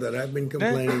 You know that I've been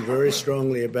complaining very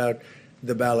strongly about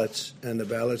the ballots, and the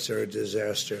ballots are a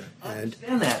disaster. I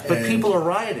understand that, but people are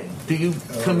rioting. Do you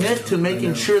commit to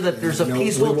making sure that there's a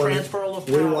peaceful transfer of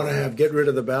power? We want to get rid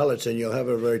of the ballots, and we'll have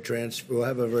a very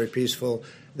peaceful.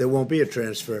 There won't be a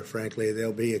transfer, frankly.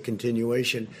 There'll be a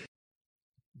continuation.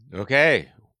 Okay.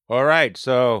 All right.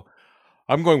 So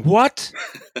I'm going, what?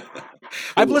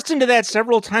 I've listened to that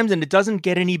several times, and it doesn't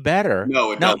get any better.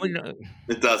 No, it doesn't.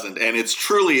 It doesn't. And it's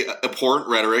truly abhorrent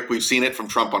rhetoric. We've seen it from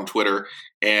Trump on Twitter.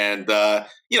 And,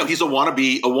 he's a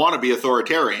wannabe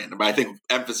authoritarian. But I think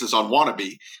emphasis on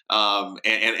wannabe.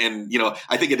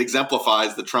 I think it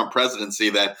exemplifies the Trump presidency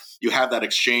that you have that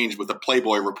exchange with a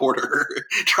Playboy reporter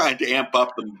trying to amp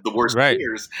up the worst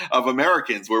fears of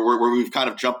Americans, where we've kind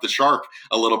of jumped the shark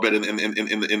a little bit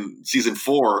in season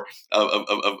 4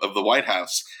 of the White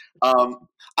House. I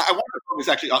want to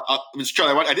focus Mr.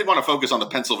 Charlie, I did want to focus on the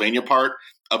Pennsylvania part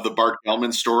of the Bart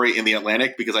Gellman story in The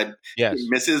Atlantic, because he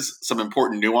misses some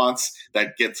important nuance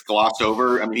that gets glossed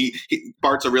over. I mean,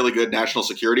 Bart's a really good national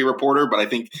security reporter, but I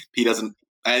think he doesn't.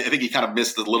 I think he kind of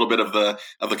missed a little bit of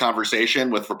the conversation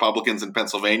with Republicans in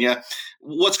Pennsylvania.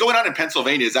 What's going on in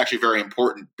Pennsylvania is actually very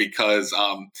important, because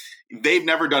they've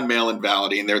never done mail-in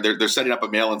balloting. They're setting up a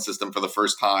mail-in system for the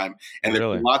first time, and there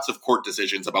are lots of court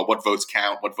decisions about what votes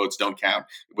count, what votes don't count,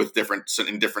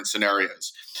 in different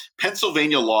scenarios.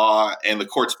 Pennsylvania law, and the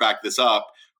courts back this up,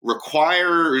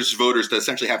 requires voters to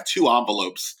essentially have 2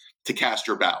 envelopes to cast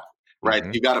your ballot. Right?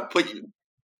 Mm-hmm. You got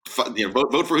to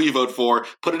vote for who you vote for,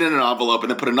 put it in an envelope,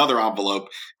 and then put another envelope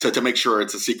to make sure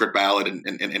it's a secret ballot and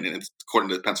it's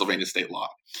according to Pennsylvania state law.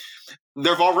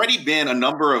 There have already been a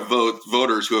number of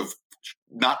voters who have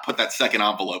not put that second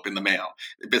envelope in the mail,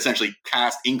 essentially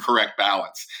cast incorrect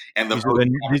ballots. And these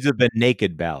have been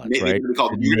naked ballots, right?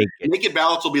 Naked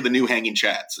ballots will be the new hanging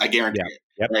chads. I guarantee it.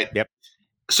 Yep. Right? Yep.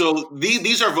 So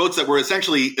these are votes that were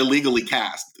essentially illegally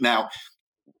cast. Now,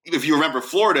 if you remember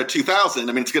Florida 2000,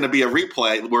 I mean, it's going to be a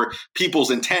replay where people's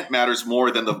intent matters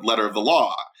more than the letter of the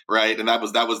law, right? And that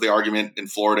was the argument in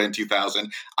Florida in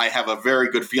 2000. I have a very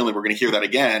good feeling we're going to hear that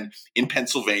again in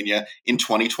Pennsylvania in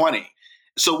 2020.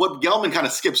 So what Gelman kind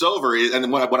of skips over is,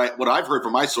 and what I've heard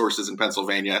from my sources in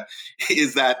Pennsylvania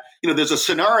is that, there's a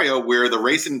scenario where the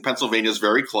race in Pennsylvania is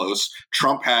very close.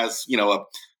 Trump has,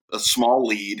 a small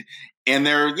lead. And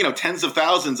there are, tens of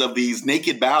thousands of these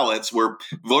naked ballots where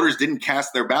voters didn't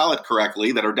cast their ballot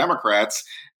correctly that are Democrats,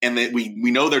 and that we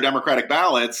know they're Democratic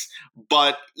ballots,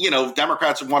 but,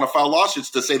 Democrats want to file lawsuits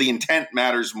to say the intent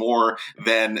matters more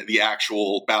than the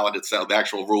actual ballot itself, the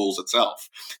actual rules itself.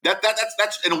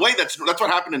 That's in a way, that's what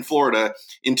happened in Florida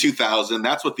in 2000.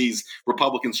 That's what these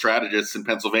Republican strategists in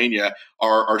Pennsylvania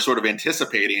are sort of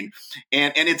anticipating.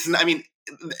 And it's,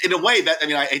 in a way that,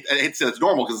 I hate to say it's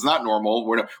normal, because it's not normal.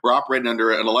 We're operating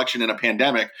under an election in a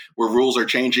pandemic where rules are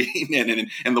changing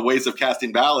and the ways of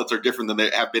casting ballots are different than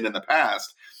they have been in the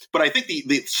past. But I think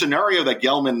the scenario that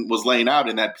Gelman was laying out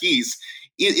in that piece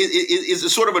is a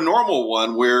sort of a normal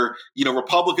one where,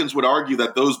 Republicans would argue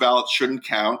that those ballots shouldn't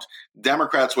count.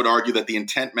 Democrats would argue that the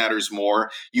intent matters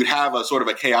more. You'd have a sort of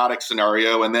a chaotic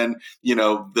scenario. And then,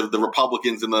 the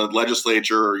Republicans in the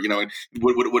legislature,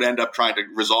 would end up trying to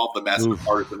resolve the mess in a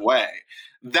partisan way.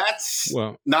 That's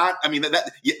not.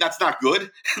 That's not good.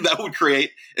 That would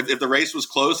create, if the race was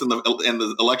close and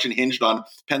the election hinged on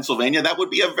Pennsylvania, that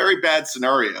would be a very bad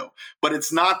scenario. But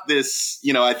it's not this.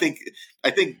 I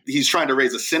think he's trying to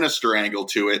raise a sinister angle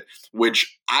to it,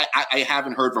 which I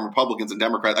haven't heard from Republicans and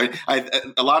Democrats.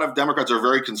 A lot of Democrats are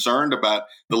very concerned about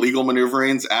the legal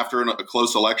maneuverings after a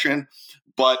close election.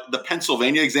 But the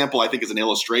Pennsylvania example, I think, is an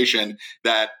illustration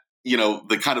that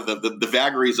the kind of the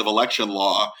vagaries of election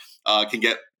law can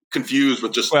get confused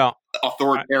with just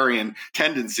authoritarian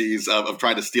tendencies of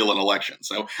trying to steal an election.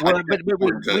 So, but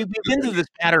we've been through this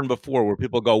pattern before where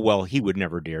people go, well, he would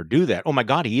never dare do that. Oh my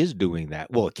God, he is doing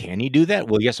that. Well, can he do that?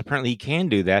 Well, yes, apparently he can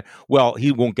do that. Well,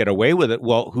 he won't get away with it.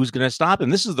 Well, who's going to stop him?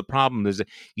 This is the problem: is that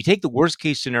you take the worst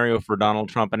case scenario for Donald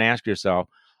Trump and ask yourself,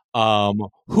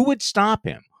 who would stop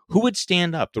him? Who would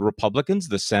stand up? The Republicans,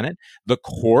 the Senate, the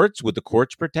courts? Would the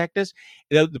courts protect us?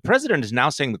 The president is now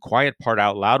saying the quiet part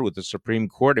out loud with the Supreme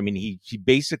Court. I mean, he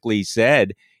basically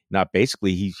said, not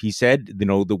basically, he said,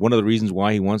 one of the reasons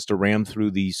why he wants to ram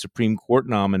through the Supreme Court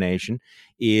nomination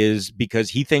is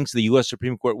because he thinks the U.S.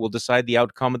 Supreme Court will decide the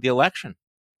outcome of the election.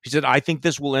 He said, I think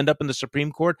this will end up in the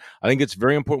Supreme Court. I think it's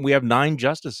very important. We have 9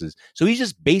 justices. So he's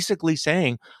just basically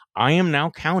saying, I am now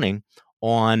counting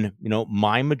on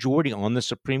my majority on the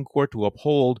Supreme Court to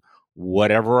uphold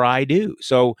whatever I do.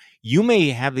 So you may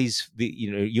have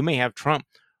you may have Trump,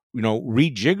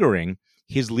 rejiggering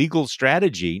his legal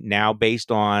strategy now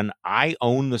based on I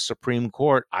own the Supreme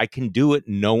Court. I can do it.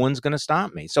 No one's going to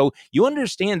stop me. So you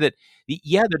understand that,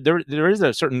 yeah, there is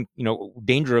a certain,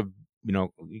 danger of,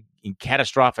 in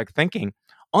catastrophic thinking.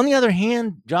 On the other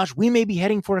hand, Josh, we may be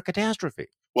heading for a catastrophe.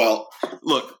 Well,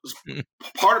 look,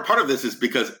 part of this is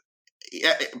because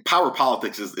power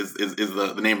politics is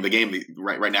the name of the game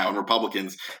right now, and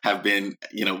Republicans have been,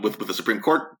 with the Supreme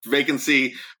Court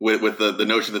vacancy, with the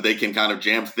notion that they can kind of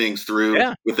jam things through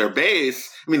with their base.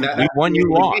 I mean, we won, you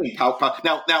lost.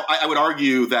 Now, I would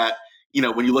argue that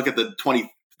when you look at the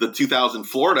 2000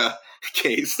 Florida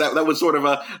case, that was sort of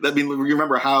you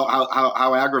remember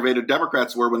how aggravated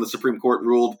Democrats were when the Supreme Court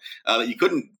ruled that you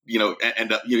couldn't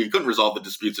end up you couldn't resolve the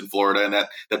disputes in Florida, and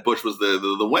that Bush was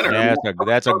the winner.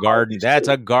 That's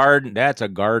a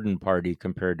garden party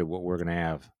compared to what we're going to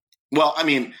have. Well, I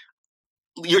mean,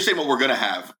 you're saying what we're going to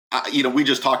have. We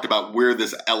just talked about where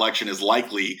this election is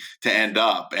likely to end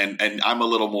up, and I'm a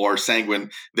little more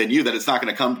sanguine than you that it's not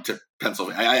going to come to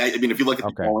Pennsylvania. I mean, if you look at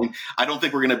the polling, I don't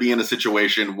think we're going to be in a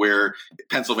situation where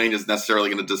Pennsylvania is necessarily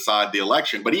going to decide the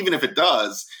election. But even if it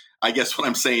does, I guess what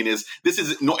I'm saying is this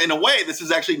is, in a way, this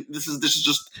is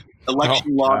just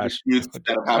election law disputes that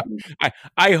have happened.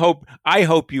 I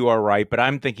hope you are right, but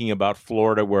I'm thinking about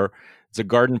Florida, where it's a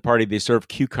garden party. They serve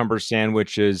cucumber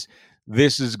sandwiches.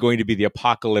 This is going to be the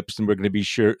apocalypse, and we're going to be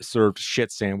served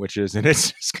shit sandwiches, and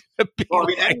it's just going to be. Well,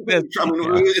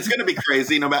 it's going to be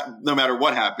crazy no matter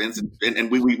what happens,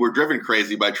 and we were driven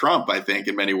crazy by Trump, I think,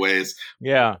 in many ways.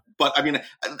 Yeah. But I mean,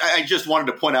 I just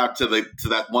wanted to point out to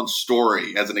that one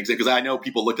story as an example, because I know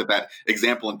people looked at that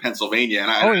example in Pennsylvania,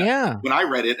 and when I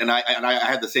read it, and I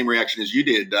had the same reaction as you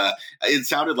did. It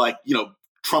sounded like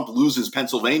Trump loses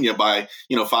Pennsylvania by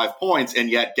 5 points, and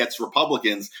yet gets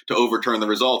Republicans to overturn the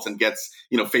results and gets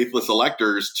faithless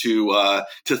electors to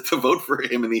vote for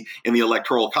him in the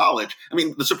Electoral College. I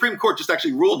mean, the Supreme Court just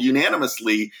actually ruled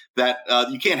unanimously that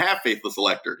you can't have faithless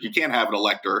electors. You can't have an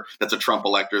elector that's a Trump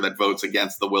elector that votes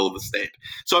against the will of the state.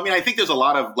 So I mean, I think there's a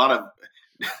lot of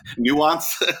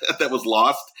nuance that was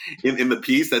lost in the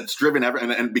piece that's driven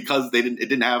and because it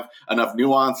didn't have enough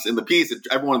nuance in the piece,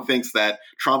 everyone thinks that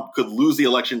Trump could lose the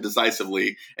election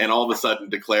decisively and all of a sudden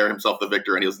declare himself the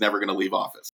victor, and he was never going to leave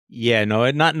office. Yeah,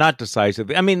 no, not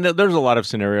decisively. I mean, there's a lot of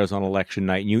scenarios on election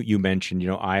night. You mentioned,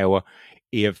 Iowa.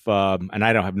 If and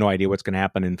I don't have no idea what's going to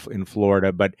happen in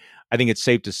Florida, but I think it's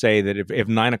safe to say that if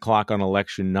 9 o'clock on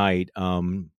election night,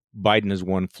 Biden has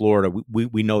won Florida,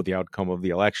 we know the outcome of the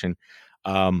election.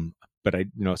 But I,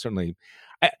 certainly,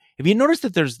 have you noticed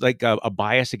that there's like a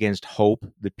bias against hope,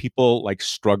 that people like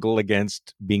struggle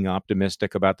against being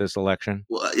optimistic about this election?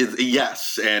 Well,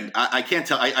 yes, and I can't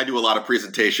tell. I do a lot of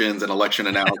presentations and election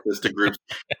analysis to groups,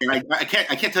 and I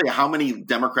can't tell you how many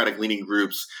Democratic leaning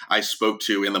groups I spoke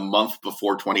to in the month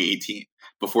before 2018,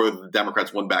 before the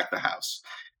Democrats won back the House.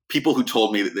 People who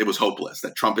told me that it was hopeless,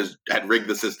 that Trump had rigged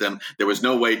the system. There was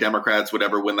no way Democrats would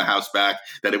ever win the House back,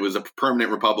 that it was a permanent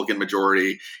Republican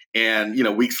majority. And,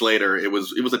 weeks later, it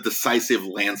was a decisive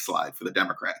landslide for the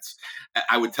Democrats.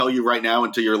 I would tell you right now,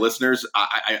 and to your listeners,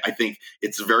 I think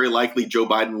it's very likely Joe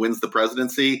Biden wins the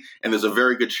presidency, and there's a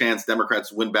very good chance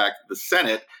Democrats win back the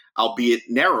Senate, albeit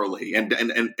narrowly.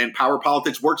 And power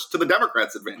politics works to the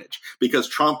Democrats' advantage, because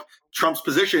Trump's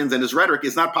positions and his rhetoric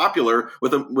is not popular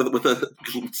with a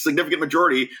significant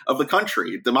majority of the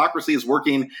country. Democracy is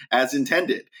working as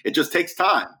intended. It just takes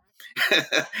time.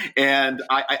 And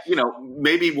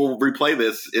maybe we'll replay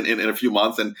this in a few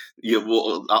months, and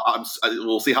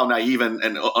we'll see how naive and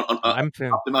I'm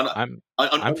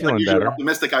feeling better,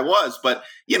 optimistic I was. But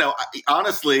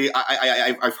honestly,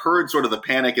 I've heard sort of the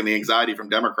panic and the anxiety from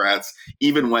Democrats,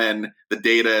 even when the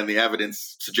data and the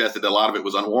evidence suggested a lot of it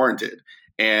was unwarranted.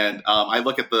 And I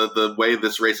look at the way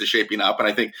this race is shaping up, and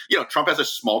I think Trump has a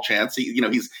small chance.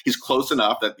 He's close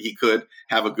enough that he could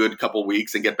have a good couple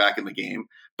weeks and get back in the game.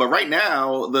 But right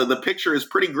now, the picture is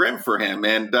pretty grim for him,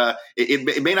 and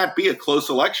it may not be a close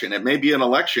election. It may be an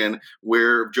election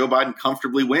where Joe Biden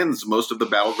comfortably wins most of the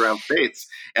battleground states.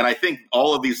 And I think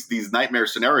all of these nightmare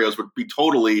scenarios would be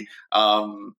totally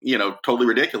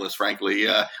ridiculous, frankly,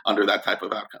 under that type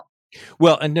of outcome.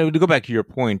 Well, and to go back to your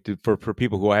point, for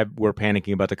people who were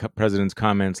panicking about the president's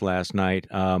comments last night,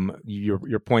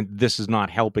 your point, this is not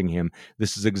helping him.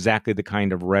 This is exactly the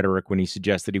kind of rhetoric when he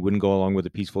suggests that he wouldn't go along with a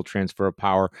peaceful transfer of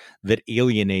power that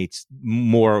alienates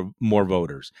more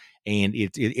voters. And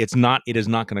it is not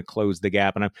going to close the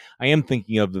gap. And I am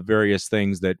thinking of the various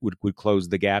things that would close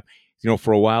the gap.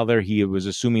 For a while there, he was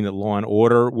assuming that Law and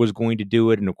Order was going to do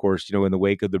it. And of course, in the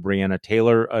wake of the Breonna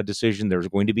Taylor decision, there's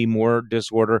going to be more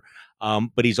disorder.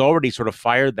 But he's already sort of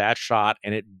fired that shot,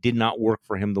 and it did not work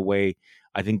for him the way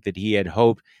I think that he had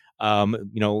hoped.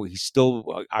 He's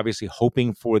still obviously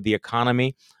hoping for the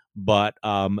economy, but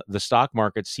the stock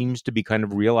market seems to be kind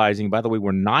of realizing, by the way,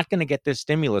 we're not going to get this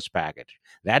stimulus package.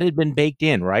 That had been baked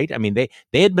in, right? I mean, they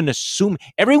had been assuming,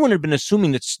 everyone had been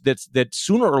assuming that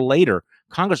sooner or later,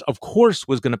 Congress, of course,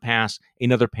 was going to pass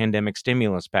another pandemic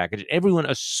stimulus package. Everyone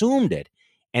assumed it.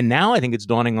 And now I think it's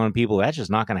dawning on people that's just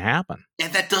not going to happen.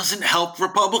 And that doesn't help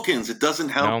Republicans. It doesn't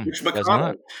help No, Mitch does McConnell.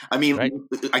 not. I mean, Right.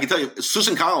 I can tell you,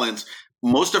 Susan Collins,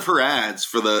 most of her ads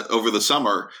over the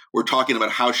summer were talking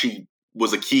about how she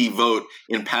was a key vote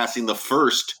in passing the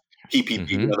first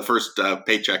PPP, the first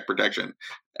Paycheck Protection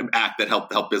Act that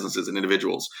helped businesses and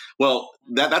individuals. Well,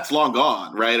 that's long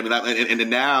gone, right? I mean, and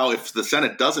now if the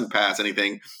Senate doesn't pass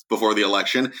anything before the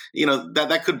election,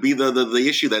 that could be the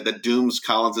issue that dooms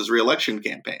Collins's reelection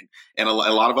campaign and a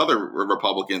lot of other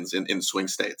Republicans in swing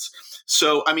states.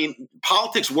 So, I mean,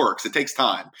 politics works. It takes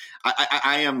time.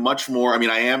 I am much more. I mean,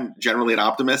 I am generally an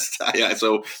optimist.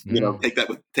 So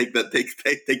take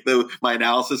my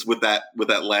analysis with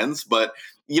that lens. But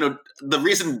the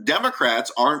reason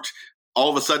Democrats aren't all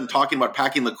of a sudden talking about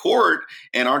packing the court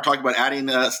and aren't talking about adding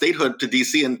statehood to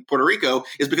D.C. and Puerto Rico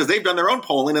is because they've done their own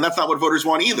polling, and that's not what voters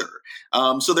want either.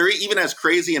 So they're even as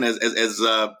crazy and as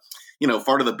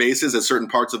far to the bases as certain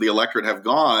parts of the electorate have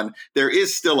gone, there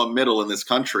is still a middle in this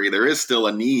country. There is still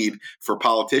a need for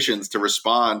politicians to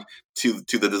respond to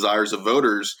the desires of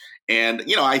voters. And,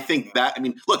 I think that,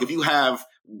 look, if you have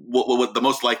what the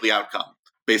most likely outcome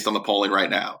based on the polling right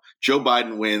now, Joe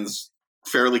Biden wins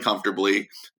fairly comfortably.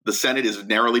 The Senate is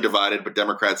narrowly divided, but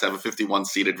Democrats have a 51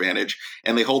 seat advantage,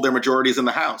 and they hold their majorities in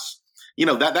the House.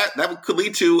 That could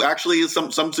lead to actually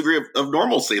some degree of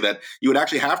normalcy, that you would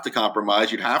actually have to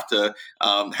compromise. You'd have to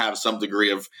have some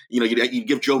degree of, you'd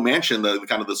give Joe Manchin the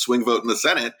kind of the swing vote in the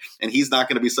Senate, and he's not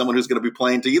going to be someone who's going to be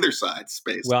playing to either side's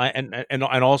space. Well, and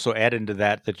also add into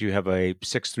that you have a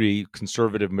 6-3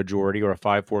 conservative majority or a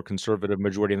 5-4 conservative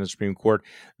majority in the Supreme Court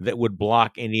that would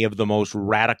block any of the most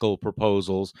radical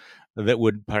proposals that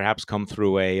would perhaps come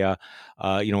through an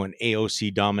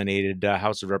AOC dominated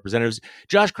House of Representatives.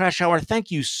 Josh Kraushaar,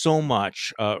 thank you so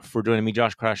much for joining me.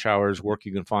 Josh Kraushaar's work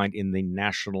you can find in the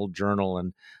National Journal,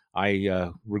 and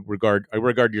I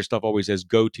regard your stuff always as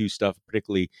go-to stuff,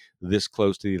 particularly this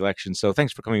close to the election. So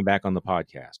thanks for coming back on the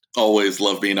podcast. Always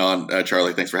love being on,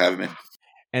 Charlie. Thanks for having me.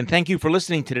 And thank you for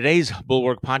listening to today's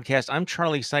Bulwark Podcast. I'm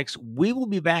Charlie Sykes. We will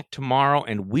be back tomorrow,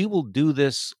 and we will do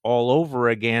this all over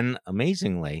again.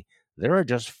 Amazingly, there are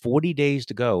just 40 days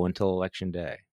to go until Election Day.